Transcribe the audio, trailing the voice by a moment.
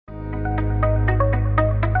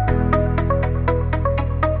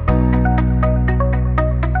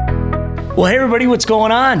Well, hey, everybody, what's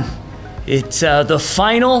going on? It's the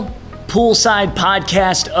final poolside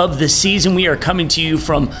podcast of the season. We are coming to you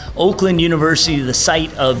from Oakland University, the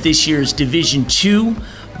site of this year's Division II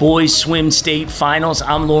Boys Swim State Finals.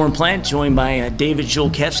 I'm Lauren Plant, joined by David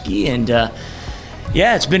Julkewski, and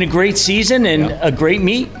it's been a great season and a great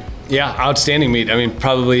meet. Yeah, outstanding meet. I mean,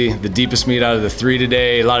 probably the deepest meet out of the three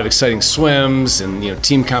today. A lot of exciting swims and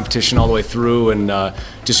team competition all the way through, and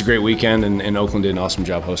just a great weekend. And Oakland did an awesome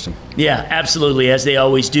job hosting. Yeah, absolutely, as they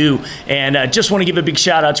always do. And just want to give a big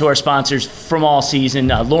shout out to our sponsors from all season.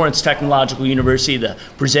 Lawrence Technological University, the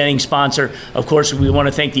presenting sponsor. Of course, we want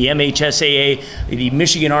to thank the MHSAA, the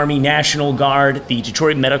Michigan Army National Guard, the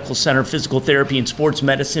Detroit Medical Center Physical Therapy and Sports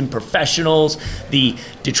Medicine Professionals, the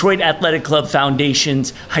Detroit Athletic Club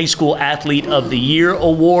Foundation's High School Athlete of the Year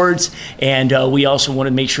Awards. And we also want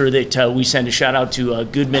to make sure that we send a shout out to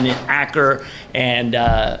Goodman and Acker, and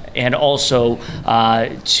also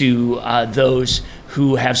to those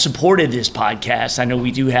who have supported this podcast. I know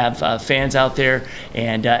we do have fans out there,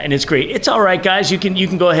 and it's great. It's all right, guys. You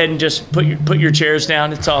can go ahead and just put your chairs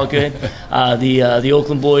down. It's all good. The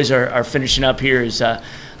Oakland boys are finishing up here as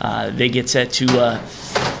they get set to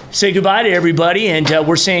say goodbye to everybody, and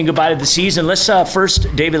we're saying goodbye to the season. Let's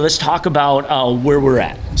first, David, let's talk about where we're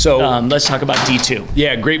at. So let's talk about D2.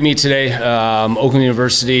 Yeah, great meet today. Oakland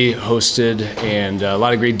University hosted, and a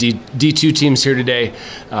lot of great D2 teams here today.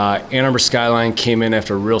 Ann Arbor Skyline came in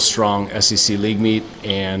after a real strong SEC league meet,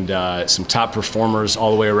 and some top performers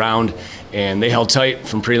all the way around. And they held tight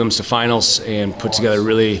from prelims to finals and put together a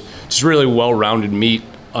really well-rounded meet.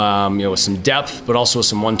 With some depth, but also with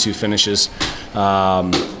some 1-2 finishes.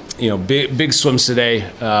 Big swims today.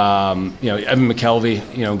 Evan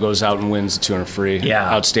McKelvey, goes out and wins the 200 free. Yeah.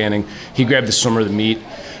 Outstanding. He grabbed the swimmer of the meet.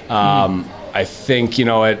 I think,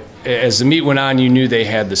 as the meet went on, you knew they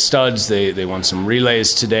had the studs. They won some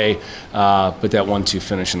relays today, but that 1-2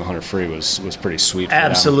 finish in the 100 free was pretty sweet for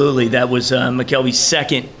Absolutely. That was McKelvey's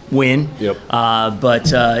second win. Yep.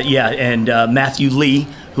 And Matthew Lee,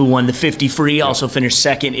 who won the 50 free, also finished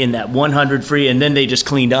second in that 100 free, and then they just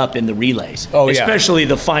cleaned up in the relays, especially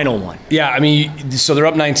the final one. Yeah, I mean, so they're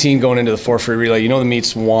up 19 going into the 4 free relay. The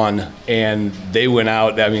meet's won, and they went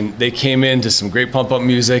out. I mean, they came into some great pump-up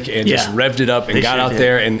music and just revved it up and got out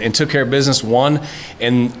there and took care of business, won.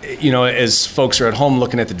 And, as folks are at home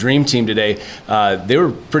looking at the Dream Team today, they were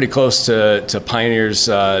pretty close to Pioneers,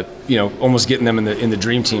 almost getting them in the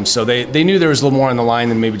Dream Team. So they knew there was a little more on the line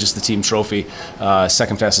than maybe just the team trophy.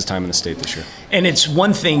 Second fastest time in the state this year. And it's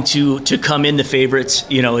one thing to come in the favorites.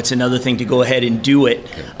 It's another thing to go ahead and do it.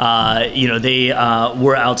 They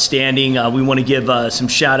were outstanding. We want to give some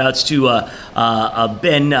shout outs to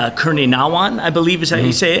Ben Kerninawan, I believe is how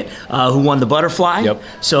you say it, who won the butterfly. Yep.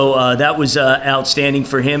 So that was outstanding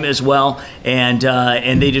for him as well. And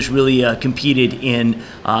they just really competed in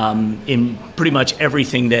pretty much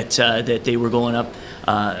everything that they were going up.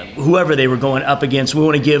 Whoever they were going up against. We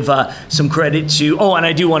want to give some credit to, and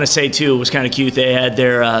I do want to say too, it was kind of cute, they had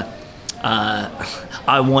their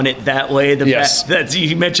I Want It That Way.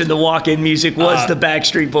 You mentioned the walk-in music was the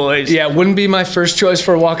Backstreet Boys. Yeah, it wouldn't be my first choice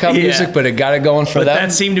for walk-out music, but it got it going for them.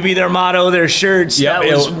 That seemed to be their motto, their shirts. Yep,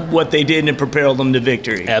 that was what they did and it propelled them to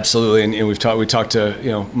victory. Absolutely, and we talked to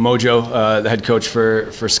Mojo, the head coach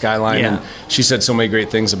for Skyline, and she said so many great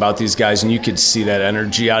things about these guys, and you could see that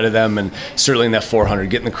energy out of them, and certainly in that 400,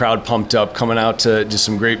 getting the crowd pumped up, coming out to just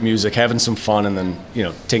some great music, having some fun, and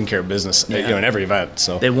then taking care of business in every event.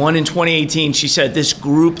 So they won in 2018. She said this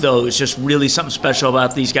group, though, is just really something special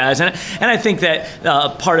about these guys. And I think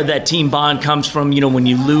that part of that team bond comes from, when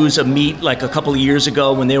you lose a meet like a couple of years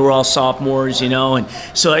ago when they were all sophomores, and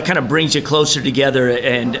so it kind of brings you closer together,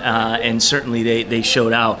 and certainly they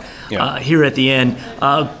showed out here at the end.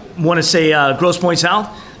 Want to say Grosse Pointe South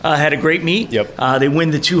had a great meet. Yep. They win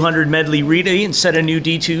the 200 medley relay and set a new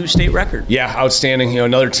D2 state record. Yeah, outstanding.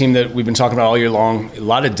 Another team that we've been talking about all year long. A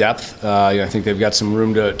lot of depth. I think they've got some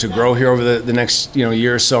room to grow here over the next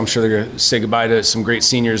year or so. I'm sure they're going to say goodbye to some great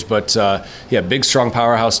seniors. But big, strong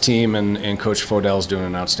powerhouse team, and Coach Fodell's doing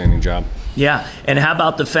an outstanding job. Yeah, and how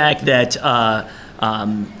about the fact that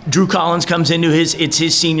Drew Collins comes into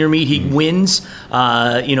his senior meet. He wins,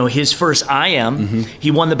 his first IM.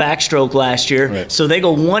 He won the backstroke last year. Right. So they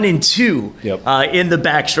go 1 and 2 in the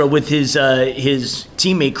backstroke with his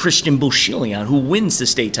teammate Christian Bouchillon, who wins the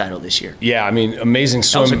state title this year. Yeah, I mean, amazing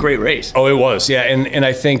swim. That was a great race. Oh, it was. Yeah, and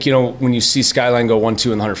I think when you see Skyline go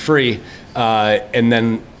 1-2 in the 100 free, and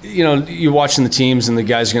then you're watching the teams and the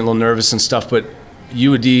guys are getting a little nervous and stuff, but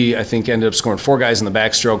UAD, I think, ended up scoring 4 guys in the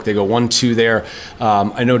backstroke. They go 1-2 there.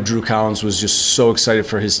 I know Drew Collins was just so excited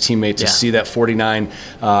for his teammate to see that 49.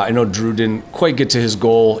 I know Drew didn't quite get to his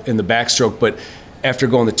goal in the backstroke, but after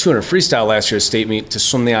going the 200 freestyle last year at state meet to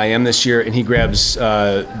swim the IM this year, and he grabs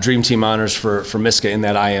Dream Team honors for Miska in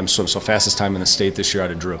that IM swim. So fastest time in the state this year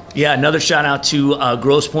out of Drew. Yeah, another shout out to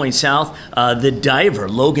Grosse Pointe South, the diver,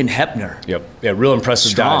 Logan Hepner. Yep. Yeah, real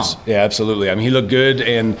impressive Strong. dives. Yeah, absolutely. I mean, he looked good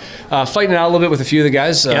and fighting it out a little bit with a few of the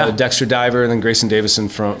guys. Dexter Diver and then Grayson Davison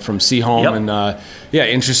from Seaholm. Yep.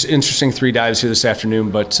 And interesting 3 dives here this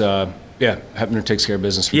afternoon, but Hepner takes care of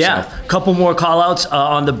business for himself. A couple more call-outs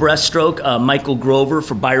on the breaststroke. Michael Grover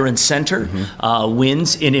for Byron Center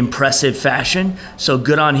wins in impressive fashion, so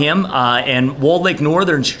good on him. And Walled Lake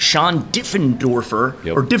Northern's Sean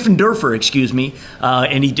Diffendorfer, excuse me,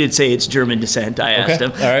 and he did say it's German descent, I asked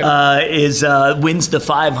him, all right. Wins the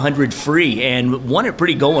 500 free and won it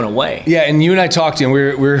pretty going away. Yeah, and you and I talked, and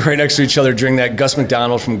we were right next to each other during that. Gus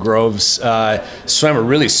McDonald from Groves swam a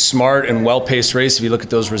really smart and well-paced race if you look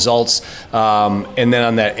at those results. And then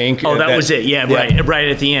on that anchor. Oh, that was it. Yeah, right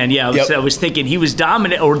at the end. Yeah, I was thinking he was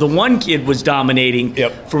dominant, or the one kid was dominating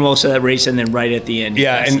for most of that race, and then right at the end.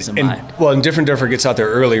 Yeah, and Diffendorfer gets out there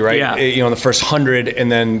early, right? Yeah. In the first 100,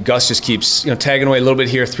 and then Gus just keeps tagging away a little bit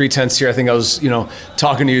here, 3/10 here. I think I was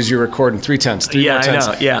talking to you as you're recording, 3/10, 3 more tenths.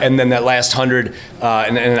 I know, yeah. And then that last 100,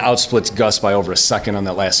 and outsplits Gus by over a second on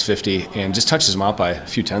that last 50, and just touches him out by a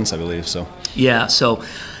few tenths, I believe. So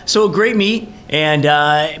So a great meet, and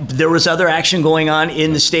there was other action going on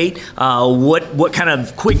in the state. What kind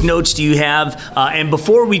of quick notes do you have? And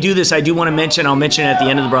before we do this, I do want to mention, I'll mention at the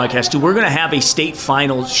end of the broadcast too, we're going to have a state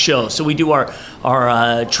final show. So we do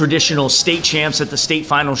our traditional state champs at the state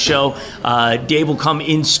final show. Dave will come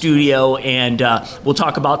in studio, and we'll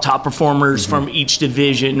talk about top performers from each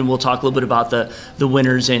division. We'll talk a little bit about the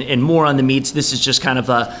winners and more on the meets. This is just kind of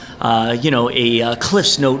a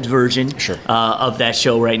Cliff's Note version of that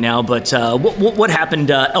show right now. But what happened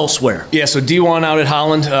elsewhere? Yeah, so D1 out at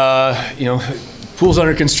Holland, pool's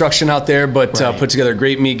under construction out there, but put together a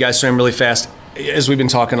great meet. Guys swam really fast. As we've been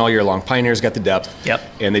talking all year long, Pioneers got the depth,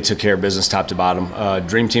 and they took care of business top to bottom.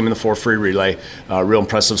 Dream Team in the 4 free relay, real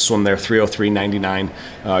impressive swim there, 3:03.99,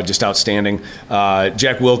 just outstanding.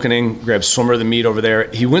 Jack Wilkening grabs swimmer of the meet over there.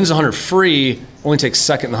 He wins the 100 free, only takes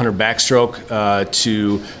second in the 100 backstroke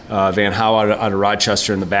to Van Howe out of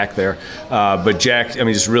Rochester in the back there. But Jack,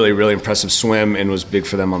 just really, really impressive swim and was big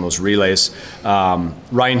for them on those relays.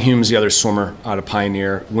 Ryan Humes, the other swimmer out of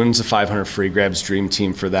Pioneer, wins the 500 free, grabs Dream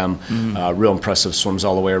Team for them. Real impressive swims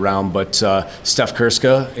all the way around. But Steph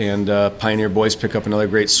Kurska and Pioneer boys pick up another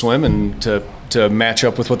great swim, and to match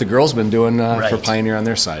up with what the girls been doing for Pioneer on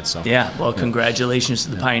their side. So congratulations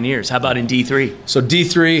to the Pioneers. How about in D3? So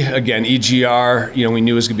D3, again, EGR, we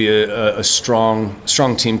knew it was going to be a strong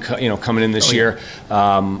team, coming in this year.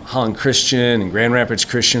 Holland Christian and Grand Rapids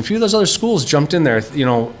Christian, a few of those other schools jumped in there.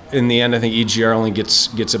 In the end, I think EGR only gets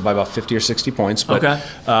it by about 50 or 60 points. But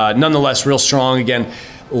nonetheless, real strong. Again,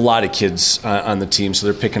 a lot of kids on the team, so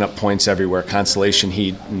they're picking up points everywhere. Consolation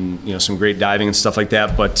heat, and some great diving and stuff like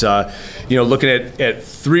that. But looking at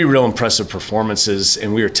 3 real impressive performances,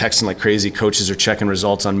 and we were texting like crazy. Coaches are checking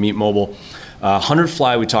results on Meet Mobile. 100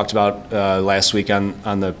 fly we talked about last week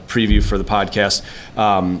on the preview for the podcast,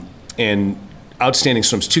 and outstanding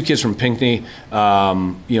swims. 2 kids from Pinckney,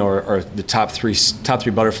 are the top three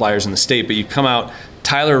butterflyers in the state. But you come out,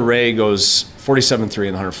 Tyler Ray goes 47.3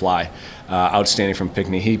 in the 100 fly. Outstanding from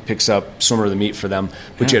Pinckney. He picks up swimmer of the meet for them.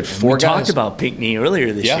 But you had 4 guys. We talked about Pinckney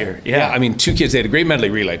earlier this year. Yeah. 2 kids. They had a great medley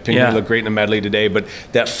relay. Pinckney looked great in the medley today. But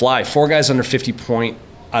that fly, 4 guys under 50 point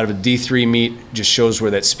out of a D3 meet just shows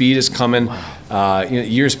where that speed is coming. Wow.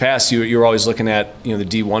 Years past, you were always looking at the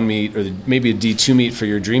D1 meet or maybe a D2 meet for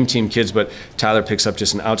your Dream Team kids, but Tyler picks up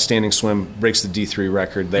just an outstanding swim, breaks the D3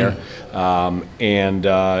 record there. And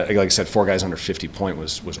like I said, 4 guys under 50 point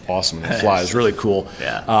was awesome. The fly is really cool.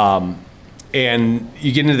 Yeah. And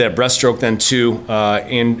you get into that breaststroke then too.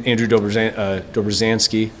 Andrew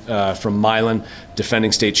Dobrzansky from Milan,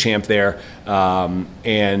 defending state champ there,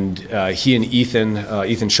 and he and Ethan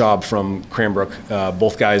Schaub from Cranbrook,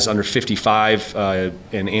 both guys under 55,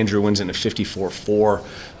 and Andrew wins it at 54.4.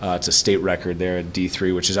 It's a state record there at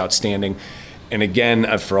D3, which is outstanding. And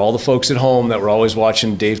again, for all the folks at home that were always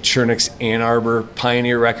watching Dave Chernick's Ann Arbor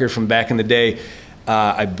Pioneer record from back in the day,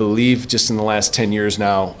 I believe just in the last 10 years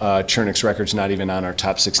now, Chernick's record's not even on our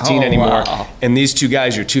top 16 anymore. Wow. And these two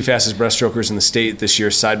guys, your two fastest breaststrokers in the state this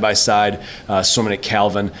year, side by side, swimming at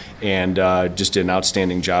Calvin, and just did an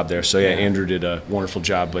outstanding job there. So, Andrew did a wonderful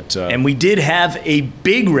job. But and we did have a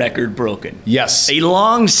big record broken. Yes. A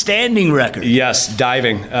long-standing record. Yes,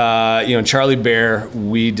 diving. Charlie Bear,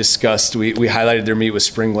 we discussed, we highlighted their meet with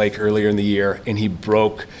Spring Lake earlier in the year, and he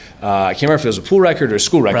broke, I can't remember if it was a pool record or a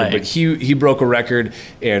school record, but he broke a record,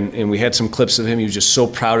 and we had some clips of him. He was just so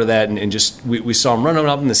proud of that, and just we saw him running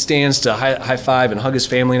up in the stands to high five and hug his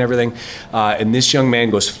family and everything. And this young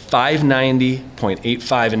man goes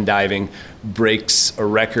 590.85 in diving, breaks a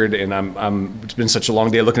record, and it's been such a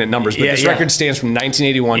long day looking at numbers, but this record stands from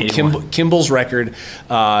 1981, Kimball's record,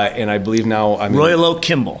 and I believe now Royal Oak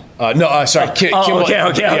Kimball. Sorry, Kimball. Okay.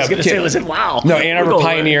 I was going to say, listen, wow. No, Ann Arbor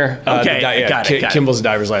Pioneer. Got it. Kimball's the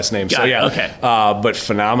diver's last name. But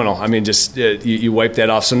phenomenal. I mean, just you wipe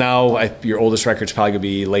that off. So now your oldest record's probably going to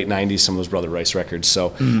be late 90s, some of those Brother Rice records.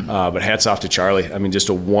 So, but hats off to Charlie. I mean, just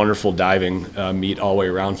a wonderful diving meet all the way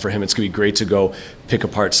around for him. It's going to be great to go pick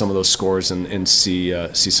apart some of those scores and see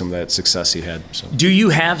some of that success he had. So. Do you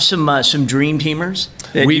have some dream teamers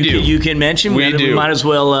that we do? You can mention. We do. We might as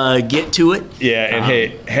well get to it. Yeah, and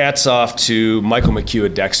hey, hats off to Michael McHugh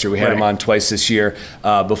at Dexter. We had him on twice this year.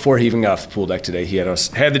 Before he even got off the pool deck today, he had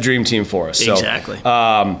the dream team for us. So, exactly.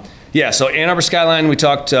 So Ann Arbor Skyline, we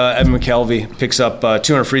talked, Evan McKelvey picks up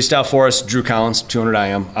 200 freestyle for us. Drew Collins, 200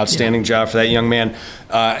 IM. Outstanding job for that young man.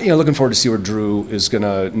 Looking forward to see where Drew is going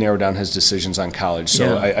to narrow down his decisions on college.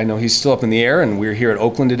 So I know he's still up in the air, and we're here at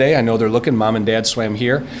Oakland today. I know they're looking. Mom and Dad swam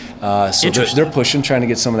here. So they're pushing, trying to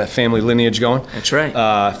get some of that family lineage going. That's right.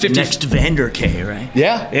 Next Vander K, right?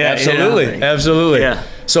 Yeah, absolutely. Absolutely. Yeah.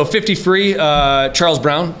 So 50 free, Charles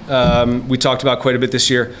Brown, we talked about quite a bit this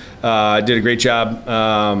year. Did a great job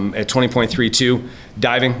at 20.32.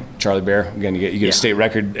 Diving, Charlie Bear. Again, you get a state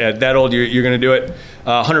record. At that old, you're going to do it.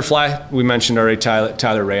 100 fly, we mentioned already,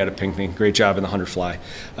 Tyler Ray out of Pinckney. Great job in the 100 fly.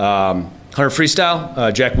 100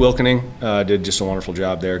 freestyle, Jack Wilkening did just a wonderful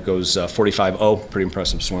job there. Goes 45.0, pretty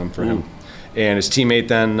impressive swim for him. And his teammate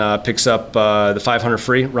then picks up the 500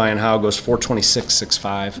 free. Ryan Howe goes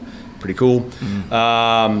 426.65. Pretty cool.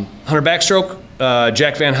 100 backstroke,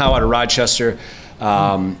 Jack Van Howe out of Rochester.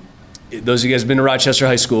 Those of you guys who have been to Rochester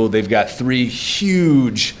High School, they've got 3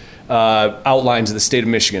 huge outlines of the state of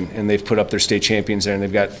Michigan, and they've put up their state champions there, and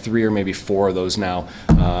they've got 3 or maybe 4 of those now.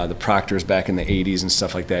 The Proctors back in the 80s and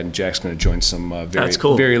stuff like that, and Jack's going to join some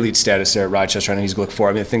very elite status there at Rochester. I know he's going to look for.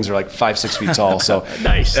 I mean, things are like 5-6 feet tall, so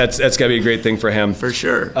nice. That's got to be a great thing for him. For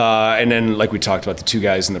sure. And then, like we talked about, the 2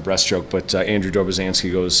 guys in the breaststroke, but Andrew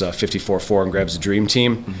Dobrzanski goes 54.4 and grabs the dream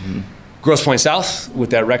team. Mm-hmm. Grosse Pointe South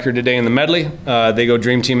with that record today in the medley. They go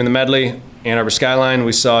dream team in the medley. Ann Arbor Skyline,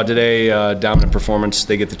 we saw today, dominant performance.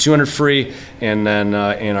 They get the 200 free, and then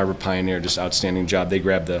Ann Arbor Pioneer, just outstanding job. They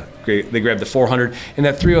grab the 400, and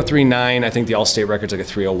that 303.9. I think the all-state record's like a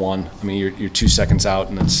 301. I mean, you're 2 seconds out,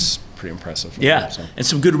 and that's pretty impressive. And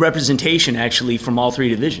some good representation actually from all 3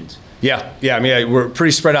 divisions. Yeah. I mean, we're pretty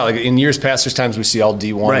spread out. Like in years past, there's times we see all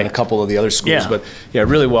D1 and a couple of the other schools, but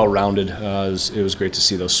really well rounded. It was great to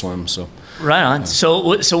see those swim. So. Right on. So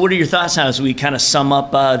what are your thoughts now as we kind of sum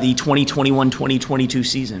up the 2021-2022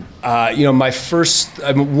 season? My first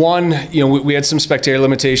we had some spectator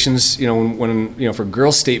limitations. When for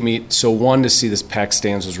girls state meet. So one, to see this packed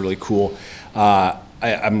stands was really cool.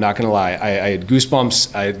 I'm not going to lie. I had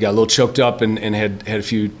goosebumps. I got a little choked up and had a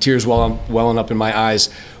few tears welling up in my eyes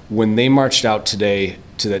when they marched out today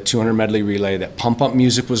to that 200 medley relay. That pump-up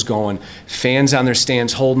music was going, fans on their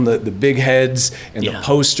stands holding the big heads and the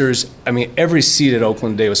posters. I mean, every seat at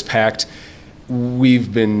Oakland today was packed.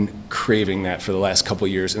 We've been craving that for the last couple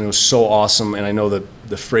of years, and it was so awesome. And I know that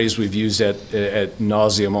the phrase we've used at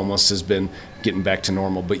nauseum almost has been getting back to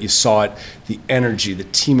normal, but you saw it, the energy, the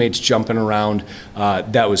teammates jumping around,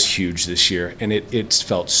 that was huge this year, and it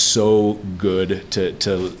felt so good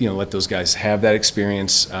to let those guys have that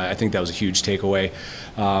experience. I think that was a huge takeaway.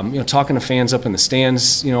 Talking to fans up in the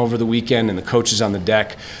stands, over the weekend, and the coaches on the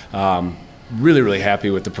deck, really, really happy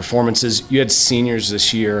with the performances. You had seniors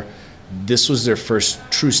this year. This was their first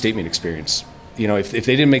true state meet experience. If they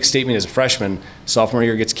didn't make state meet as a freshman, sophomore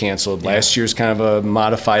year gets canceled. Last year's kind of a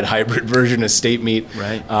modified hybrid version of state meet.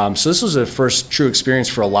 Right. So this was a first true experience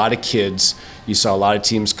for a lot of kids. You saw a lot of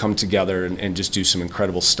teams come together and just do some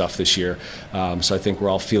incredible stuff this year. So I think we're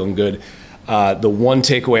all feeling good. The one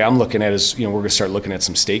takeaway I'm looking at is, we're going to start looking at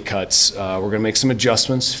some state cuts. We're going to make some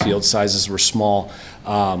adjustments. Field sizes were small.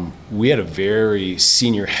 We had a very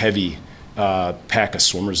senior-heavy pack of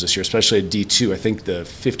swimmers this year, especially at D2. I think the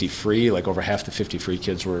 50 free, like over half the 50 free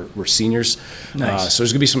kids were seniors. Nice. So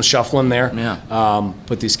there's going to be some shuffling there. Yeah.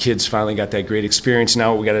 But these kids finally got that great experience.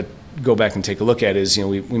 Now what we got to go back and take a look at is,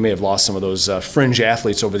 we may have lost some of those fringe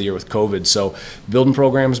athletes over the year with COVID. So building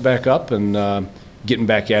programs back up and getting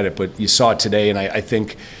back at it. But you saw it today, and I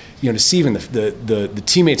think, to see even the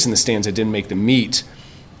teammates in the stands that didn't make the meet,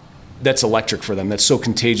 that's electric for them. That's so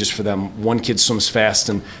contagious for them. One kid swims fast,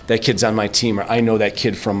 and that kid's on my team, or I know that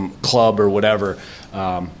kid from club or whatever.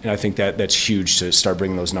 And I think that's huge to start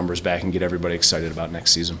bringing those numbers back and get everybody excited about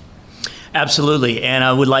next season. Absolutely. And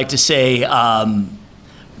I would like to say,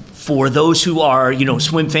 for those who are,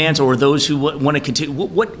 swim fans, or those who want to continue,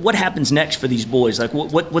 what happens next for these boys? Like,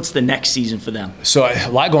 what's the next season for them? So a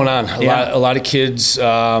lot going on. A lot of kids.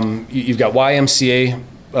 You've got YMCA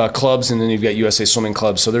clubs, and then you've got USA Swimming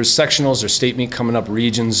clubs. So there's sectionals, there's state meet coming up,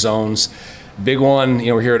 regions, zones. Big one,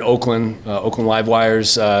 we're here at Oakland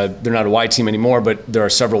Livewires. They're not a Y team anymore, but there are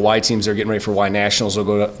several Y teams that are getting ready for Y Nationals. They'll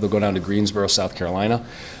go down to Greensboro, South Carolina.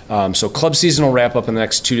 So club season will wrap up in the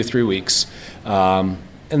next 2 to 3 weeks.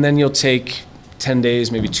 And then you'll take 10 days,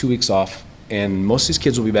 maybe 2 weeks off, and most of these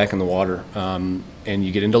kids will be back in the water. And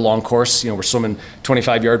you get into long course. We're swimming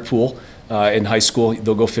 25-yard pool. In high school,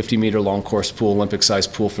 they'll go 50-meter long course pool,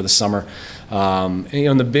 Olympic-sized pool for the summer.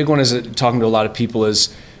 And the big one is talking to a lot of people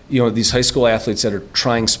is, these high school athletes that are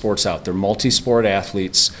trying sports out. They're multi-sport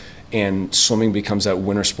athletes, and swimming becomes that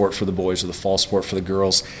winter sport for the boys or the fall sport for the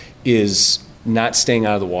girls, is not staying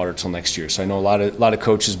out of the water till next year. So I know a lot of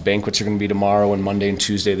coaches, banquets are going to be tomorrow and Monday and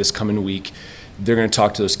Tuesday this coming week. They're going to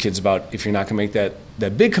talk to those kids about, if you're not going to make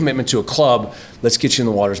that big commitment to a club, let's get you in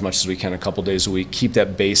the water as much as we can a couple days a week. Keep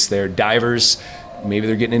that base there. Divers, maybe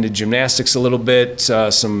they're getting into gymnastics a little bit,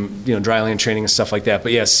 some dry land training and stuff like that.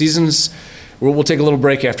 But yeah, seasons, we'll take a little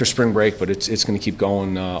break after spring break, but it's going to keep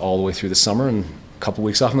going all the way through the summer, and a couple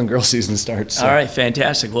weeks off and then girls season starts. So. All right,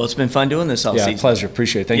 fantastic. Well, it's been fun doing this all season. Yeah, pleasure.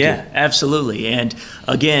 Appreciate it. Thank you. Yeah, absolutely. And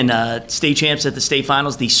again, state champs at the state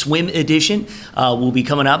finals, the swim edition will be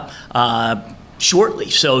coming up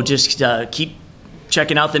shortly. So just keep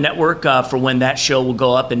checking out the network for when that show will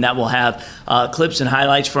go up, and that will have clips and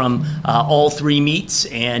highlights from all 3 meets.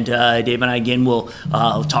 And Dave and I, again, will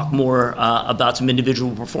talk more about some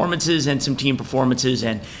individual performances and some team performances,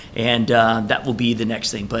 and that will be the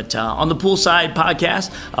next thing. But on the Poolside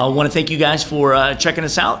Podcast, I want to thank you guys for checking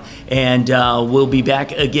us out, and we'll be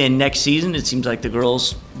back again next season. It seems like the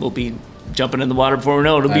girls will be jumping in the water before we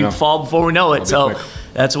know it. It'll be fall before we know it. So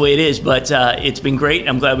that's the way it is. But it's been great.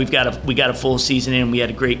 I'm glad we got a full season in. We had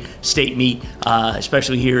a great state meet,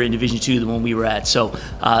 especially here in Division II, the one we were at. So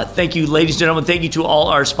thank you, ladies and gentlemen. Thank you to all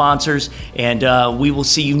our sponsors. And we will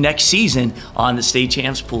see you next season on the State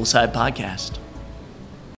Champs Poolside Podcast.